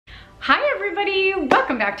everybody,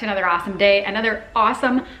 welcome back to another awesome day, another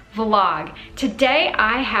awesome vlog. Today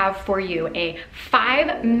I have for you a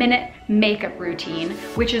 5-minute makeup routine,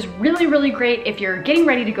 which is really great if you're getting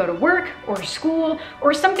ready to go to work or school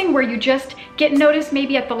or something where you just get noticed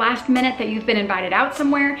maybe at the last minute that you've been invited out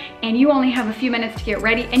somewhere and you only have a few minutes to get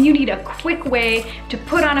ready and you need a quick way to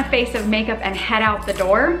put on a face of makeup and head out the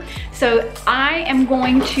door. So I am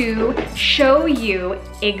going to show you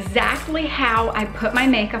exactly how I put my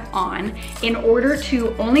makeup on in order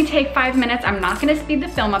to only take 5 minutes. I'm not gonna speed the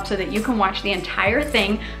film up so that you can watch the entire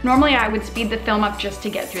thing. Normally I would speed the film up just to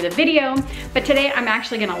get through the video, but today I'm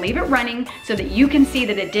actually gonna leave it running so that you can see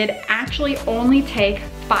that it did actually only take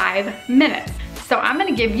 5 minutes. So I'm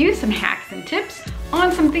gonna give you some hacks and tips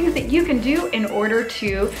on some things that you can do in order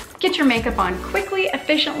to get your makeup on quickly,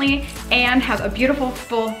 efficiently, and have a beautiful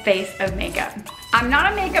full face of makeup. I'm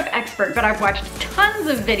not a makeup expert, but I've watched tons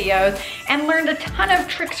of videos and learned a ton of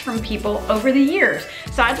tricks from people over the years.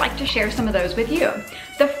 So I'd like to share some of those with you.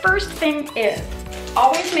 The first thing is,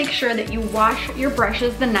 always make sure that you wash your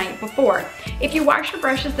brushes the night before. If you wash your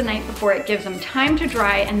brushes the night before, it gives them time to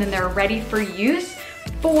dry and then they're ready for use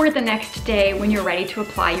for the next day when you're ready to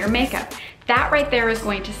apply your makeup. That right there is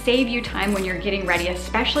going to save you time when you're getting ready,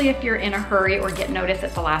 especially if you're in a hurry or get noticed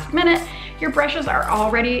at the last minute. Your brushes are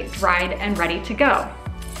already dried and ready to go.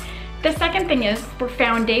 The second thing is, for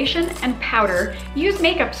foundation and powder, use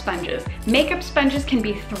makeup sponges. Makeup sponges can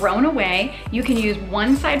be thrown away. You can use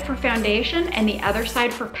one side for foundation and the other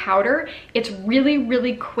side for powder. It's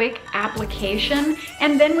really quick application.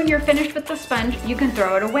 And then when you're finished with the sponge, you can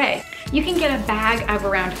throw it away. You can get a bag of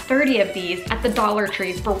around 30 of these at the Dollar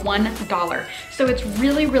Tree for $1. So it's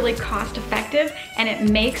really cost effective and it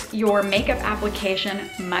makes your makeup application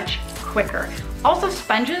much quicker. Also,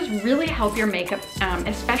 sponges really help your makeup,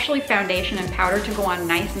 especially foundation and powder, to go on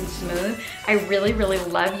nice and smooth. I really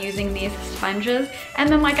love using these sponges. And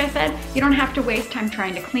then, like I said, you don't have to waste time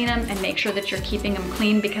trying to clean them and make sure that you're keeping them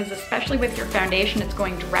clean, because especially with your foundation, it's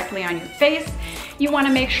going directly on your face. You want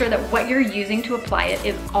to make sure that what you're using to apply it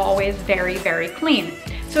is always very clean.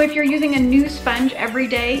 So if you're using a new sponge every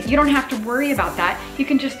day, you don't have to worry about that. You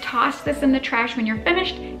can just toss this in the trash when you're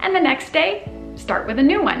finished, and the next day, start with a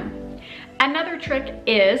new one. Another trick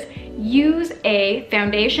is use a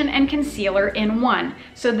foundation and concealer in one.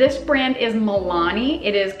 So this brand is Milani.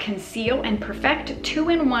 It is Conceal and Perfect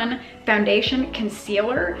 2-in-1 foundation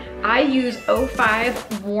concealer. I use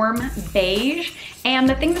 05 Warm Beige. And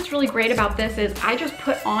the thing that's really great about this is I just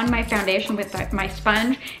put on my foundation with my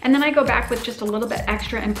sponge, and then I go back with just a little bit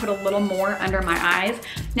extra and put a little more under my eyes.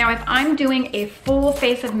 Now, if I'm doing a full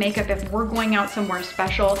face of makeup, if we're going out somewhere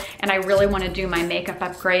special and I really want to do my makeup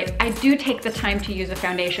upgrade, I do take the time to use a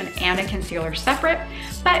foundation and a concealer separate.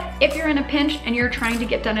 But if you're in a pinch and you're trying to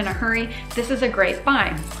get done in a hurry, this is a great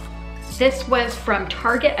buy. This was from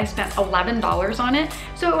Target. I spent $11 on it.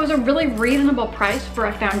 So it was a really reasonable price for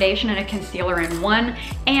a foundation and a concealer in one.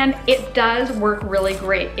 And it does work really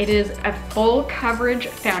great. It is a full coverage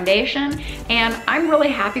foundation and I'm really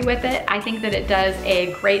happy with it. I think that it does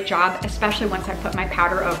a great job, especially once I put my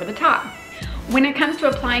powder over the top. When it comes to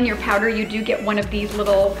applying your powder, you do get one of these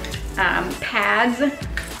little pads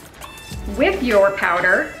with your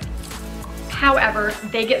powder. However,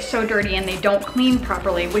 they get so dirty and they don't clean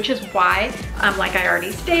properly, which is why, like I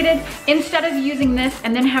already stated, instead of using this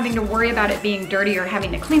and then having to worry about it being dirty or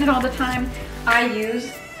having to clean it all the time, I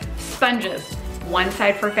use sponges. One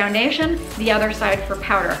side for foundation, the other side for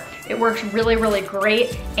powder. It works really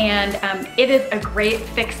great, and it is a great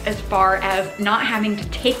fix as far as not having to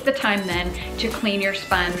take the time then to clean your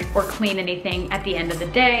sponge or clean anything at the end of the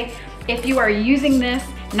day. If you are using this,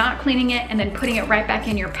 not cleaning it, and then putting it right back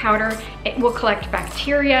in your powder, it will collect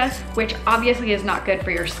bacteria, which obviously is not good for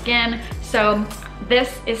your skin. So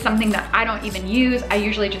this is something that I don't even use. I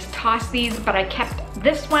usually just toss these, but I kept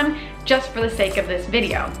this one just for the sake of this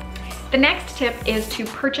video. The next tip is to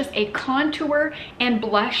purchase a contour and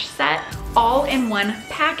blush set all in one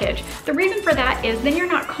package. The reason for that is then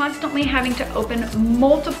you're not constantly having to open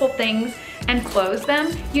multiple things and close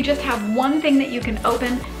them. You just have one thing that you can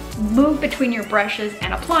open, move between your brushes,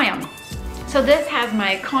 and apply them. So this has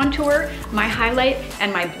my contour, my highlight,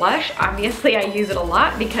 and my blush. Obviously I use it a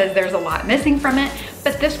lot because there's a lot missing from it,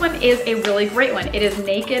 but this one is a really great one. It is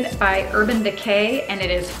Naked by Urban Decay and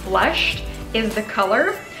it is Flushed is the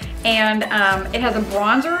color. And it has a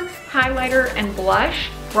bronzer, highlighter, and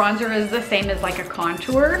blush. Bronzer is the same as like a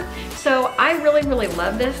contour. So I really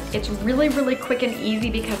love this. It's really quick and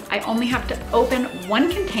easy because I only have to open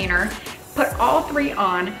one container, put all three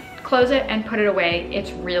on, close it, and put it away.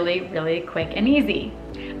 It's really quick and easy.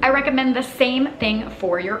 I recommend the same thing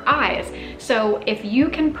for your eyes. So if you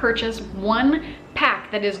can purchase one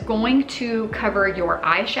pack that is going to cover your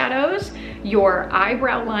eyeshadows, your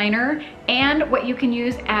eyebrow liner, and what you can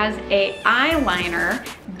use as a eyeliner,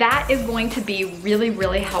 that is going to be really,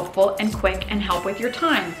 really helpful and quick and help with your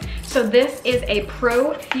time. So this is a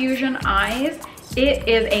Pro Fusion Eyes. It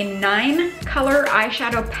is a 9-color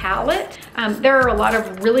eyeshadow palette. There are a lot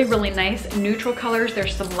of really, really nice neutral colors.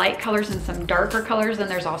 There's some light colors and some darker colors,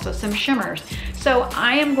 and there's also some shimmers. So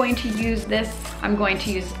I am going to use this. I'm going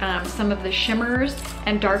to use some of the shimmers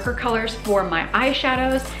and darker colors for my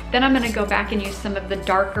eyeshadows. Then I'm gonna go back and use some of the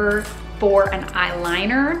darker for an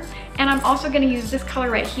eyeliner. And I'm also gonna use this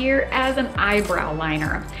color right here as an eyebrow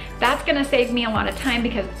liner. That's gonna save me a lot of time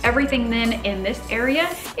because everything then in this area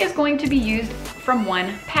is going to be used from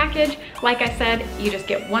one package. Like I said, you just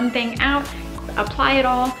get one thing out, apply it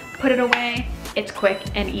all, put it away. It's quick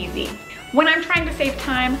and easy. When I'm trying to save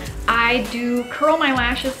time, I do curl my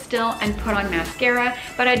lashes still and put on mascara,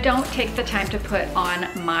 but I don't take the time to put on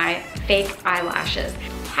my fake eyelashes.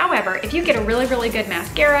 However, if you get a really, really good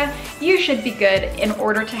mascara, you should be good in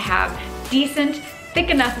order to have decent, thick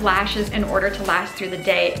enough lashes in order to last through the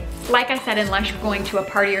day. Like I said, unless you're going to a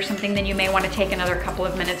party or something, then you may want to take another couple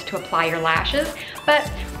of minutes to apply your lashes. But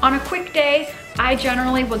on a quick day, I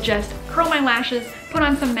generally will just curl my lashes, put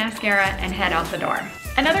on some mascara, and head out the door.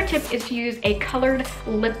 Another tip is to use a colored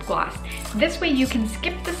lip gloss. This way you can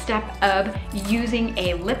skip the step of using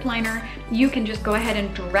a lip liner. You can just go ahead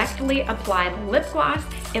and directly apply the lip gloss.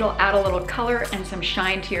 It'll add a little color and some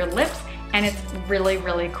shine to your lips, and it's really,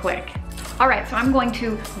 really quick. All right, so I'm going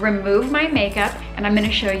to remove my makeup and I'm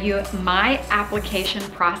gonna show you my application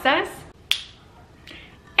process.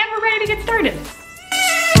 And we're ready to get started.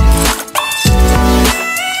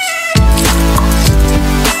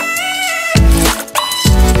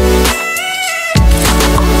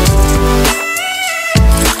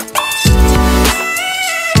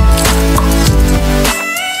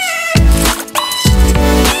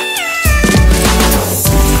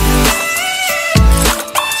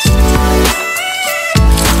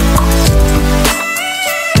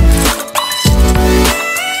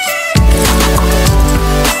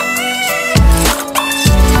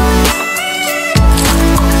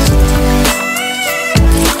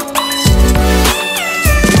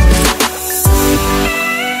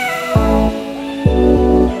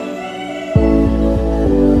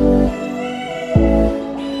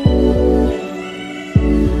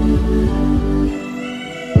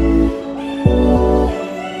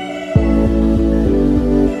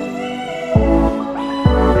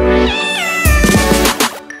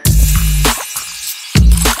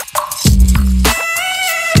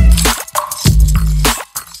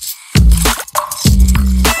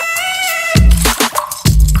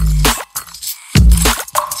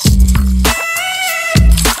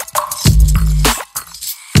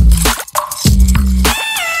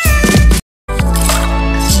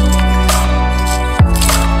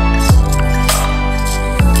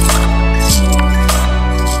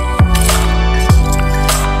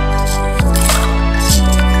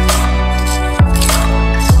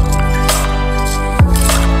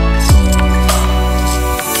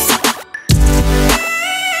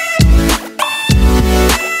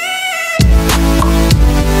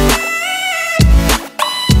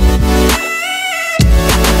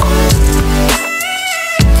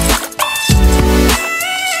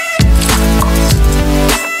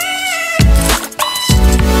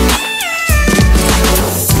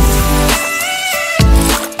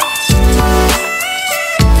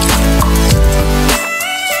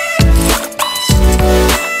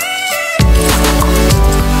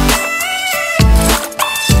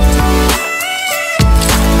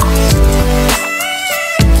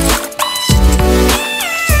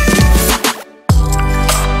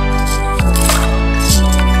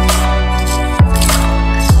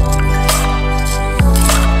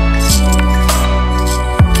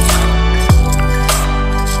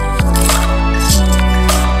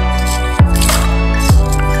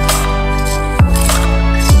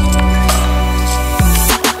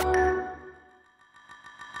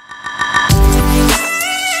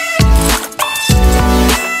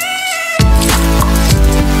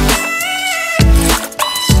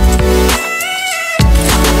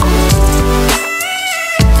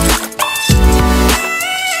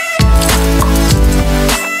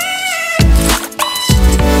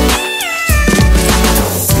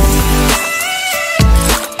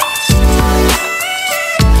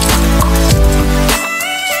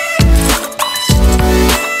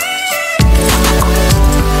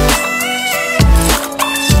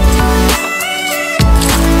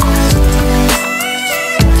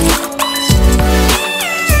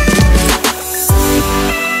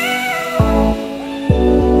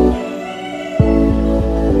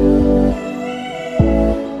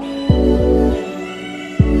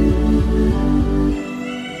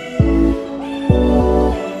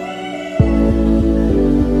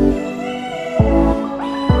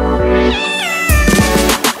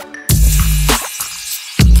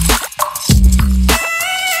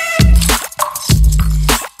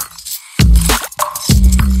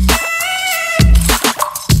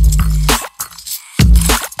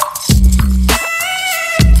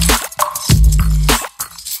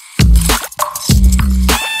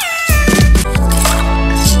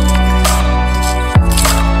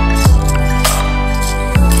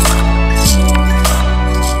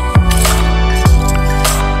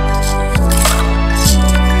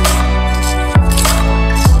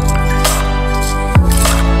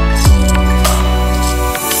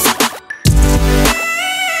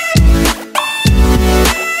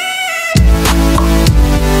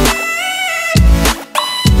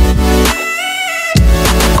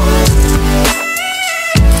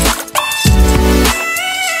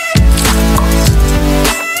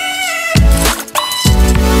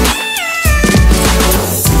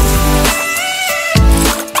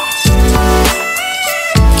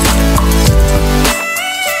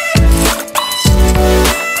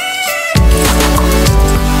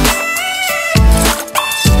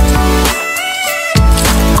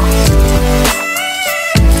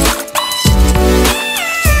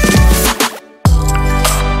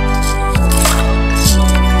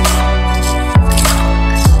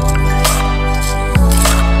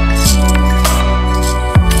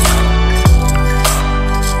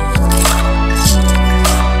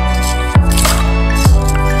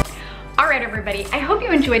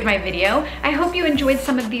 you enjoyed my video. I hope you enjoyed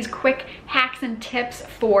some of these quick hacks and tips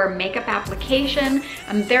for makeup application.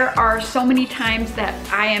 There are so many times that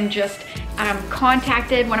I am just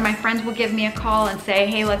contacted. One of my friends will give me a call and say,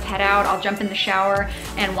 hey, let's head out. I'll jump in the shower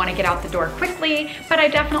and want to get out the door quickly, but I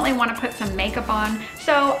definitely want to put some makeup on.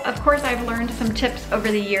 So of course I've learned some tips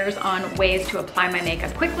over the years on ways to apply my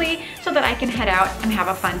makeup quickly so that I can head out and have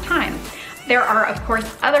a fun time. There are, of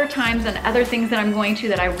course, other times and other things that I'm going to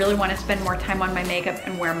that I really want to spend more time on my makeup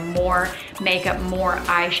and wear more makeup, more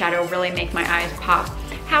eyeshadow, really make my eyes pop.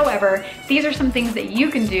 However, these are some things that you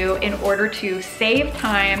can do in order to save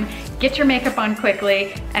time, get your makeup on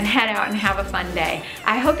quickly, and head out and have a fun day.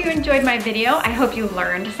 I hope you enjoyed my video. I hope you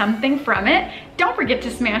learned something from it. Don't forget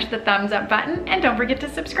to smash the thumbs up button and don't forget to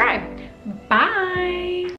subscribe. Bye.